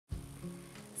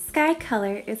Sky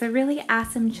Color is a really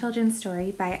awesome children's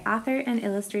story by author and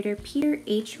illustrator Peter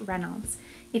H. Reynolds.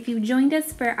 If you joined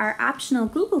us for our optional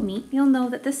Google Meet, you'll know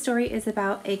that this story is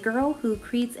about a girl who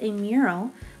creates a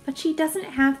mural, but she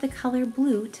doesn't have the color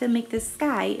blue to make the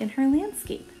sky in her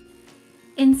landscape.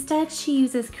 Instead, she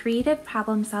uses creative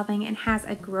problem solving and has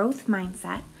a growth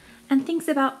mindset and thinks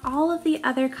about all of the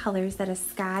other colors that a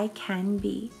sky can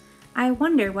be. I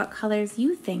wonder what colors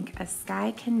you think a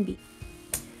sky can be.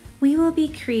 We will be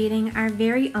creating our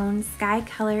very own sky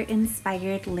color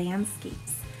inspired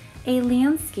landscapes. A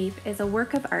landscape is a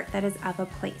work of art that is of a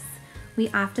place. We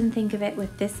often think of it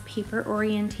with this paper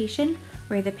orientation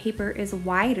where the paper is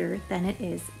wider than it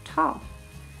is tall.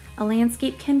 A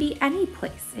landscape can be any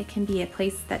place. It can be a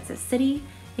place that's a city,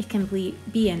 it can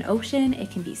be an ocean, it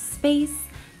can be space,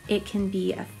 it can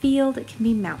be a field, it can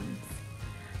be mountains.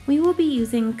 We will be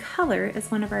using color as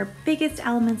one of our biggest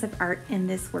elements of art in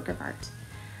this work of art.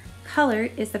 Color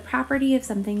is the property of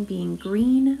something being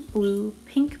green, blue,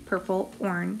 pink, purple,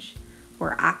 orange,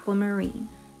 or aquamarine.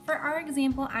 For our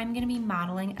example, I'm going to be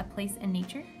modeling a place in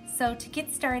nature. So to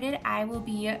get started, I will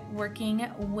be working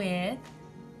with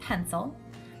pencil.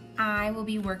 I will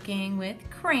be working with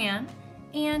crayon,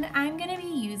 and I'm going to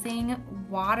be using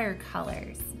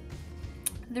watercolors.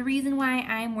 The reason why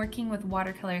I'm working with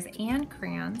watercolors and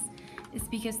crayons is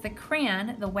because the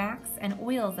crayon, the wax and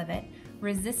oils of it,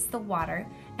 resists the water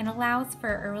and allows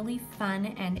for a really fun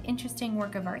and interesting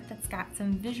work of art that's got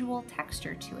some visual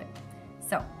texture to it.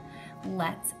 So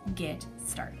let's get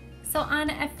started. So on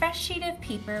a fresh sheet of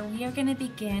paper, we are going to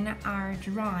begin our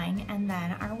drawing and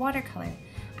then our watercolor.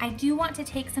 I do want to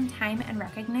take some time and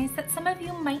recognize that some of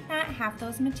you might not have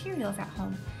those materials at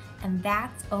home, and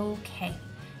that's okay.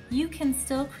 You can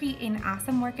still create an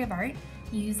awesome work of art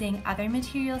using other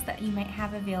materials that you might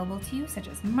have available to you, such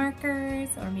as markers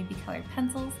or maybe colored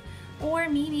pencils, or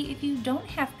maybe if you don't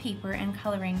have paper and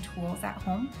coloring tools at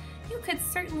home, you could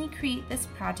certainly create this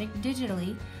project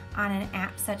digitally on an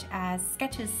app such as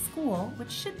Sketches School, which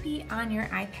should be on your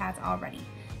iPads already.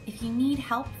 If you need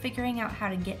help figuring out how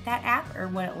to get that app or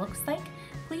what it looks like,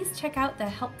 please check out the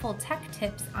helpful tech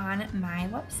tips on my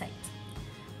website.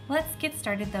 Let's get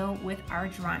started though with our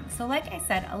drawing. So like I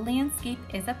said, a landscape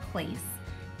is a place,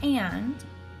 and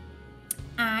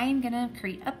I'm gonna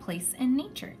create a place in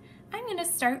nature. I'm gonna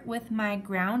start with my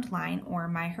ground line or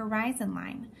my horizon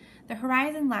line. The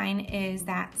horizon line is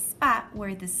that spot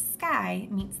where the sky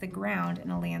meets the ground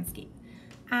in a landscape.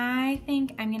 I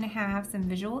think I'm gonna have some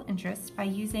visual interest by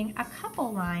using a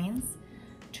couple lines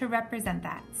to represent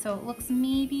that. So it looks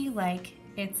maybe like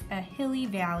it's a hilly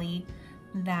valley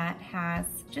that has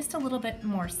just a little bit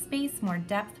more space, more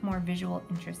depth, more visual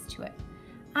interest to it.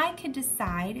 I could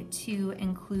decide to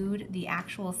include the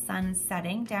actual sun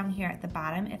setting down here at the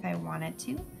bottom if I wanted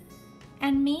to.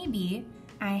 And maybe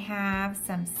I have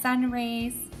some sun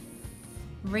rays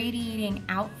radiating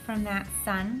out from that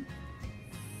sun.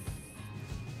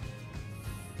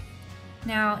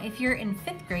 Now, if you're in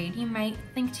 5th grade, you might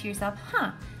think to yourself,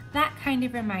 that kind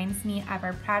of reminds me of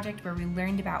our project where we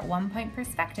learned about one-point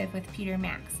perspective with Peter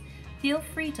Max. Feel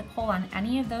free to pull on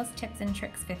any of those tips and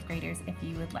tricks, 5th graders, if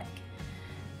you would like.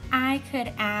 I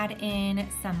could add in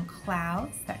some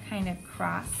clouds that kind of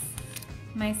cross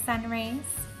my sun rays.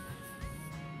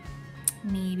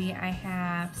 Maybe I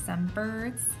have some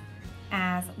birds.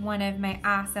 As one of my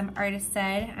awesome artists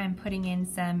said, I'm putting in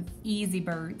some easy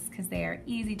birds because they are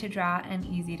easy to draw and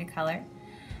easy to color.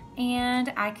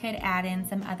 And I could add in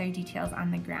some other details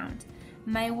on the ground.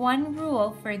 My one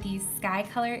rule for these sky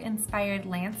color inspired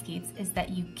landscapes is that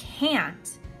you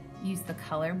can't use the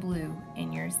color blue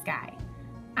in your sky.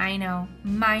 I know,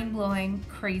 mind-blowing,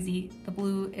 crazy. The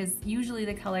blue is usually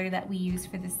the color that we use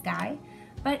for the sky,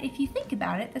 but if you think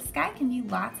about it, the sky can be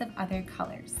lots of other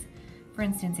colors. For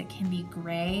instance, it can be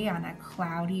gray on a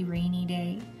cloudy, rainy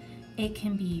day. It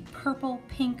can be purple,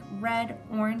 pink, red,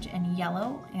 orange, and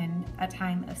yellow in a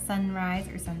time of sunrise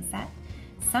or sunset.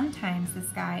 Sometimes the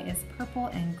sky is purple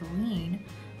and green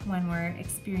when we're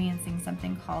experiencing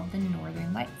something called the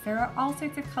northern lights. There are all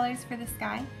sorts of colors for the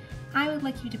sky. I would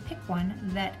like you to pick one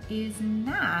that is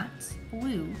not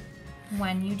blue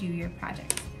when you do your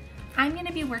project. I'm going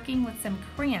to be working with some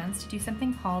crayons to do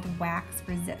something called wax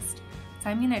resist. So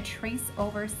I'm going to trace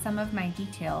over some of my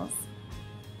details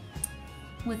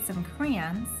with some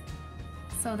crayons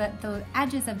so that the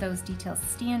edges of those details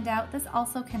stand out. This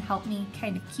also can help me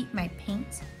kind of keep my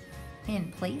paint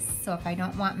in place. So if I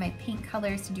don't want my paint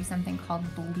colors to do something called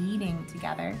bleeding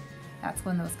together, that's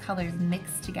when those colors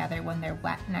mix together when they're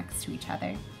wet next to each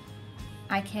other,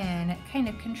 I can kind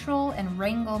of control and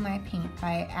wrangle my paint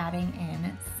by adding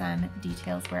in some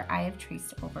details where I have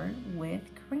traced over with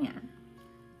crayon.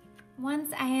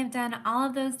 Once I have done all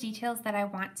of those details that I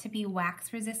want to be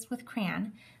wax resist with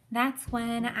crayon, that's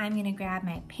when I'm going to grab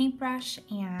my paintbrush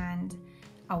and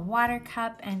a water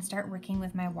cup and start working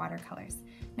with my watercolors.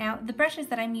 Now, the brushes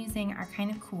that I'm using are kind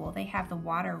of cool. They have the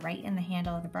water right in the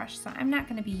handle of the brush, so I'm not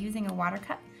going to be using a water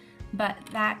cup, but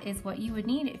that is what you would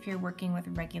need if you're working with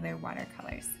regular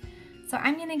watercolors. So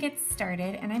I'm going to get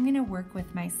started and I'm going to work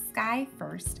with my sky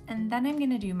first, and then I'm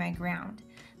going to do my ground.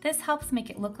 This helps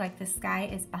make it look like the sky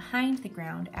is behind the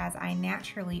ground as I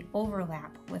naturally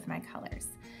overlap with my colors.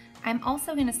 I'm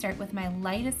also going to start with my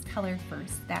lightest color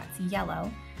first, that's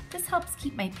yellow. This helps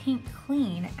keep my paint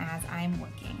clean as I'm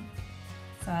working.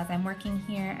 So as I'm working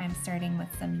here, I'm starting with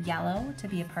some yellow to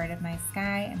be a part of my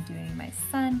sky. I'm doing my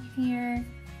sun here.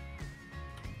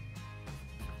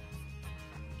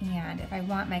 And if I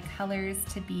want my colors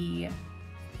to be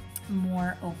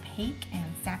more opaque and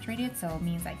saturated, so it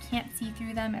means I can't see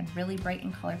through them, and really bright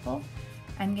and colorful,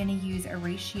 I'm going to use a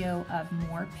ratio of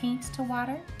more paint to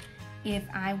water. If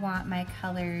I want my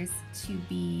colors to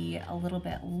be a little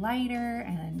bit lighter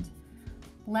and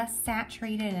less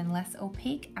saturated and less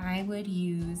opaque, I would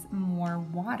use more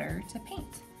water to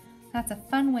paint. That's a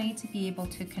fun way to be able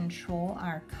to control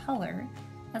our color,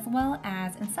 as well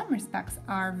as, in some respects,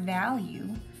 our value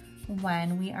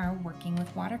when we are working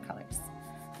with watercolors.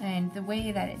 And the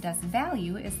way that it does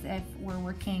value is if we're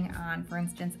working on, for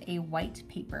instance, a white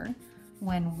paper.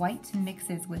 When white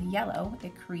mixes with yellow,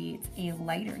 it creates a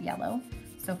lighter yellow.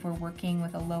 So if we're working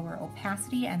with a lower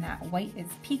opacity and that white is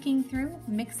peeking through,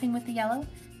 mixing with the yellow,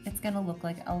 it's going to look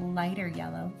like a lighter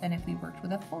yellow than if we worked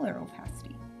with a fuller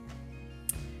opacity.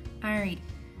 Alright,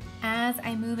 as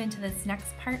I move into this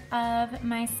next part of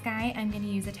my sky, I'm going to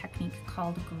use a technique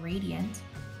called gradient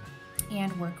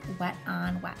and work wet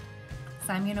on wet.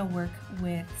 So I'm going to work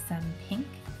with some pink,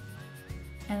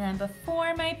 and then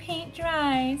before my paint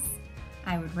dries,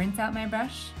 I would rinse out my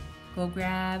brush, go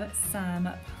grab some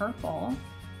purple,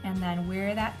 and then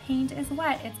where that paint is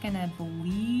wet, it's going to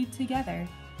bleed together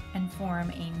and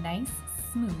form a nice,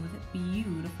 smooth,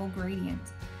 beautiful gradient.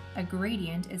 A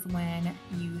gradient is when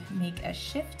you make a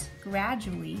shift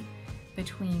gradually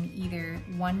between either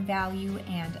one value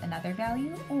and another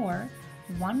value, or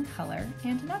one color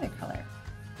and another color.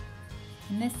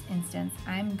 In this instance,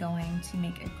 I'm going to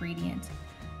make a gradient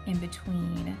in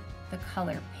between the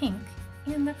color pink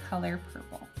and the color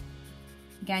purple.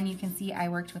 Again, you can see I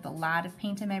worked with a lot of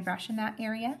paint in my brush in that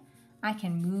area. I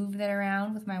can move that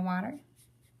around with my water.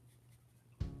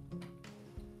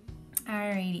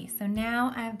 Alrighty, so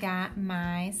now I've got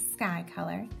my sky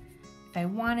color. If I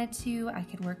wanted to, I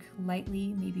could work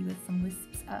lightly, maybe with some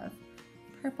wisps of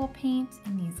purple paint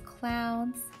in these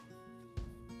clouds,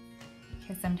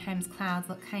 because sometimes clouds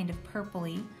look kind of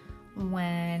purpley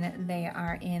when they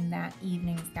are in that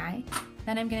evening sky.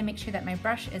 Then I'm going to make sure that my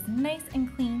brush is nice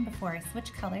and clean before I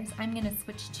switch colors. I'm going to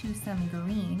switch to some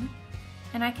green,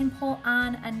 and I can pull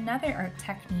on another art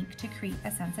technique to create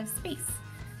a sense of space.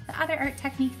 The other art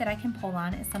technique that I can pull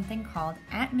on is something called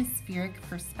atmospheric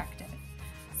perspective.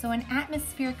 So in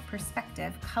atmospheric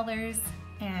perspective, colors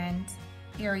and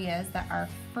areas that are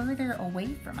further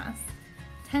away from us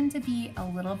tend to be a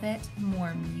little bit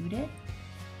more muted,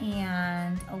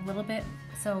 and a little bit,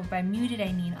 so by muted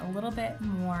I mean a little bit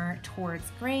more towards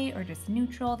gray or just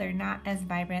neutral. They're not as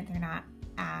vibrant, they're not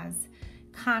as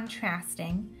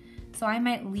contrasting. So I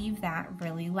might leave that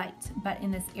really light, but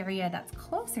in this area that's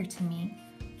closer to me,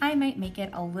 I might make it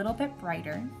a little bit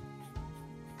brighter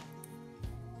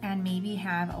and maybe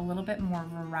have a little bit more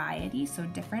variety, so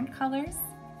different colors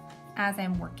as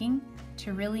I'm working,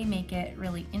 to really make it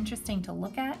really interesting to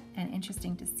look at and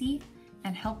interesting to see,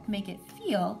 and help make it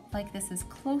feel like this is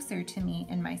closer to me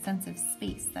in my sense of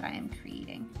space that I am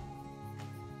creating.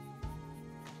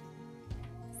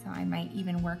 So I might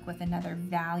even work with another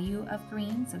value of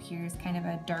green. So here's kind of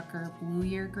a darker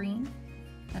bluier green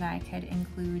that I could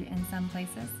include in some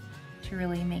places to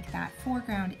really make that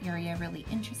foreground area really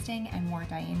interesting and more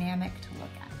dynamic to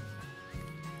look at.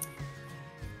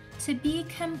 To be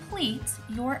complete,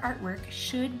 your artwork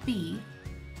should be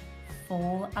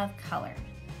full of color.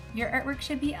 Your artwork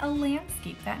should be a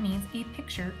landscape. That means a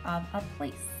picture of a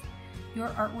place. Your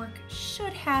artwork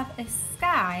should have a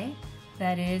sky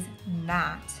that is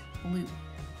not blue.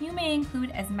 You may include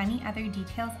as many other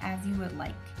details as you would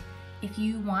like. If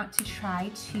you want to try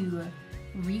to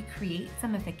recreate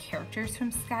some of the characters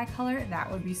from Sky Color, that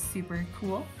would be super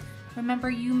cool. Remember,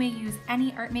 you may use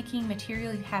any art making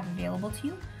material you have available to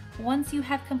you. Once you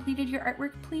have completed your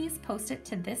artwork, please post it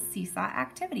to this Seesaw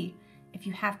activity. If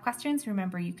you have questions,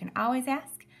 remember you can always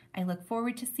ask. I look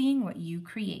forward to seeing what you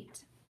create.